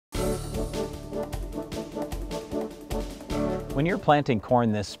When you're planting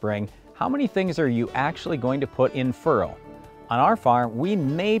corn this spring, how many things are you actually going to put in furrow? On our farm, we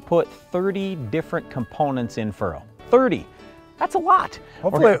may put 30 different components in furrow. 30! That's a lot.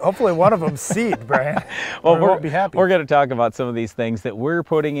 Hopefully one of them's seed, Brian. Well, we won't be happy. We're going to talk about some of these things that we're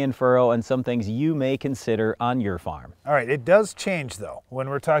putting in furrow and some things you may consider on your farm. All right, it does change though when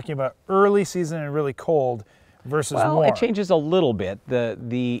we're talking about early season and really cold versus warm. It changes a little bit.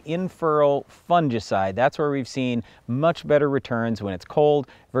 The In-Furrow fungicide, that's where we've seen much better returns when it's cold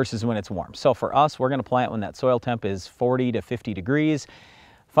versus when it's warm. So for us, we're going to plant when that soil temp is 40 to 50 degrees.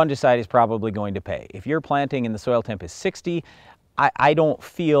 Fungicide is probably going to pay. If you're planting and the soil temp is 60, I don't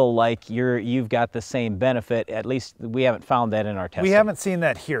feel like you've got the same benefit. At least we haven't found that in our testing. We haven't seen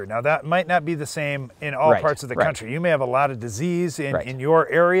that here. Now that might not be the same in all parts of the country. You may have a lot of disease in your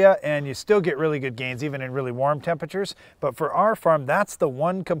area and you still get really good gains even in really warm temperatures. But for our farm, that's the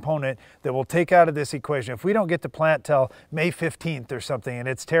one component that we'll take out of this equation. If we don't get to plant till May 15th or something and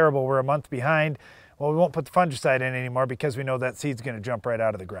it's terrible, we're a month behind, well, we won't put the fungicide in anymore because we know that seed's going to jump right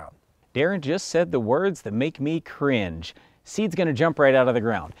out of the ground. Darren just said the words that make me cringe. Seed's going to jump right out of the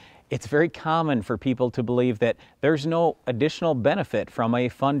ground. It's very common for people to believe that there's no additional benefit from a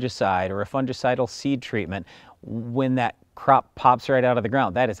fungicide or a fungicidal seed treatment when that crop pops right out of the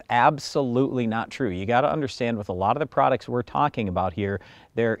ground. That is absolutely not true. You got to understand with a lot of the products we're talking about here,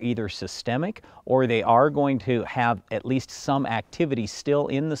 they're either systemic or they are going to have at least some activity still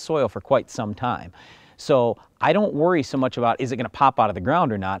in the soil for quite some time. So I don't worry so much about is it going to pop out of the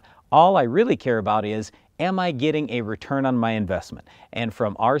ground or not. All I really care about is, am I getting a return on my investment? And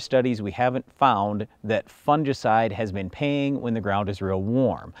from our studies, we haven't found that fungicide has been paying when the ground is real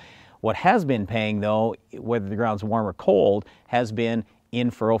warm. What has been paying though, whether the ground's warm or cold, has been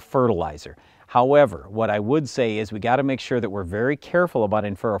in-furrow fertilizer. However, what I would say is we got to make sure that we're very careful about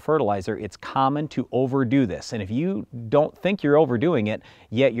in-furrow fertilizer. It's common to overdo this. And if you don't think you're overdoing it,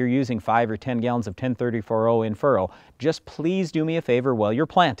 yet you're using 5 or 10 gallons of 10-30-4-0 in-furrow, just please do me a favor while you're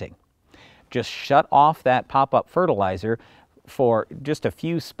planting. Just shut off that pop-up fertilizer for just a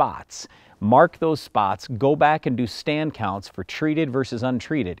few spots. Mark those spots, go back and do stand counts for treated versus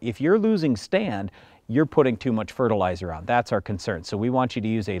untreated. If you're losing stand, you're putting too much fertilizer on. That's our concern. So we want you to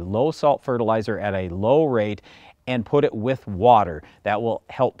use a low salt fertilizer at a low rate and put it with water. That will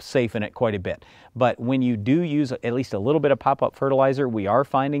help safeten it quite a bit. But when you do use at least a little bit of pop-up fertilizer, we are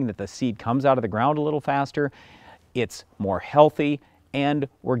finding that the seed comes out of the ground a little faster. It's more healthy, and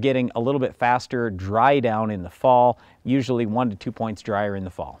we're getting a little bit faster dry down in the fall, usually 1 to 2 points drier in the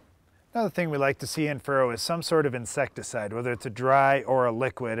fall. Another thing we like to see in furrow is some sort of insecticide, whether it's a dry or a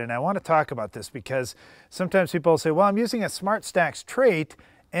liquid. And I want to talk about this because sometimes people say, well, I'm using a Smart Stacks trait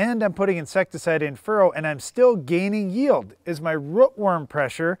and I'm putting insecticide in furrow and I'm still gaining yield. Is my rootworm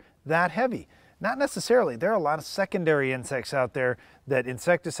pressure that heavy? Not necessarily. There are a lot of secondary insects out there that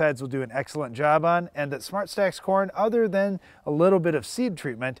insecticides will do an excellent job on, and that Smart Stacks corn, other than a little bit of seed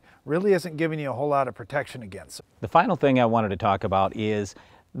treatment, really isn't giving you a whole lot of protection against. The final thing I wanted to talk about is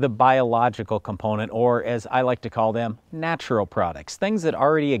the biological component, or as I like to call them, natural products. Things that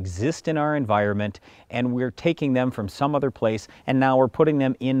already exist in our environment and we're taking them from some other place and now we're putting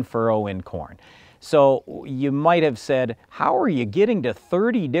them in furrow in corn. So you might have said, how are you getting to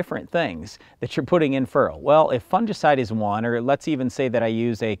 30 different things that you're putting in furrow? Well, if fungicide is one, or let's even say that I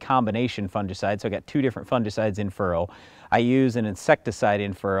use a combination fungicide, so I got 2 different fungicides in furrow. I use an insecticide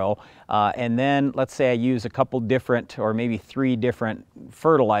in furrow, and then let's say I use a couple different, or maybe 3 different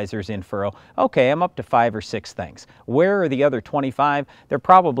fertilizers in furrow. Okay, I'm up to 5 or 6 things. Where are the other 25? They're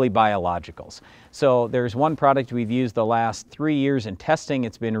probably biologicals. So there's one product we've used the last 3 years in testing.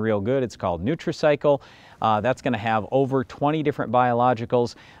 It's been real good. It's called Nutricycle. That's going to have over 20 different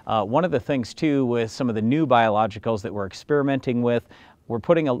biologicals. One of the things too with some of the new biologicals that we're experimenting with, we're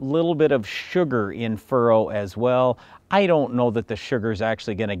putting a little bit of sugar in furrow as well. I don't know that the sugar is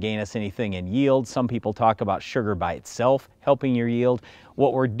actually going to gain us anything in yield. Some people talk about sugar by itself helping your yield.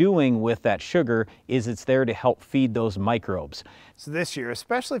 What we're doing with that sugar is it's there to help feed those microbes. So this year,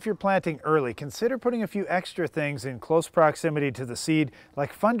 especially if you're planting early, consider putting a few extra things in close proximity to the seed,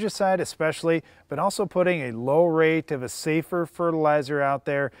 like fungicide especially, but also putting a low rate of a safer fertilizer out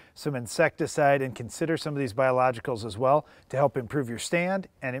there, some insecticide, and consider some of these biologicals as well to help improve your stand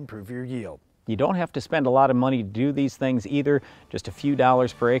and improve your yield. You don't have to spend a lot of money to do these things either, just a few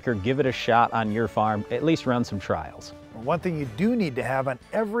dollars per acre. Give it a shot on your farm, at least run some trials. One thing you do need to have on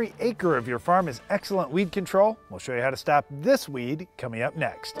every acre of your farm is excellent weed control. We'll show you how to stop this weed coming up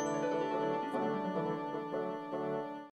next.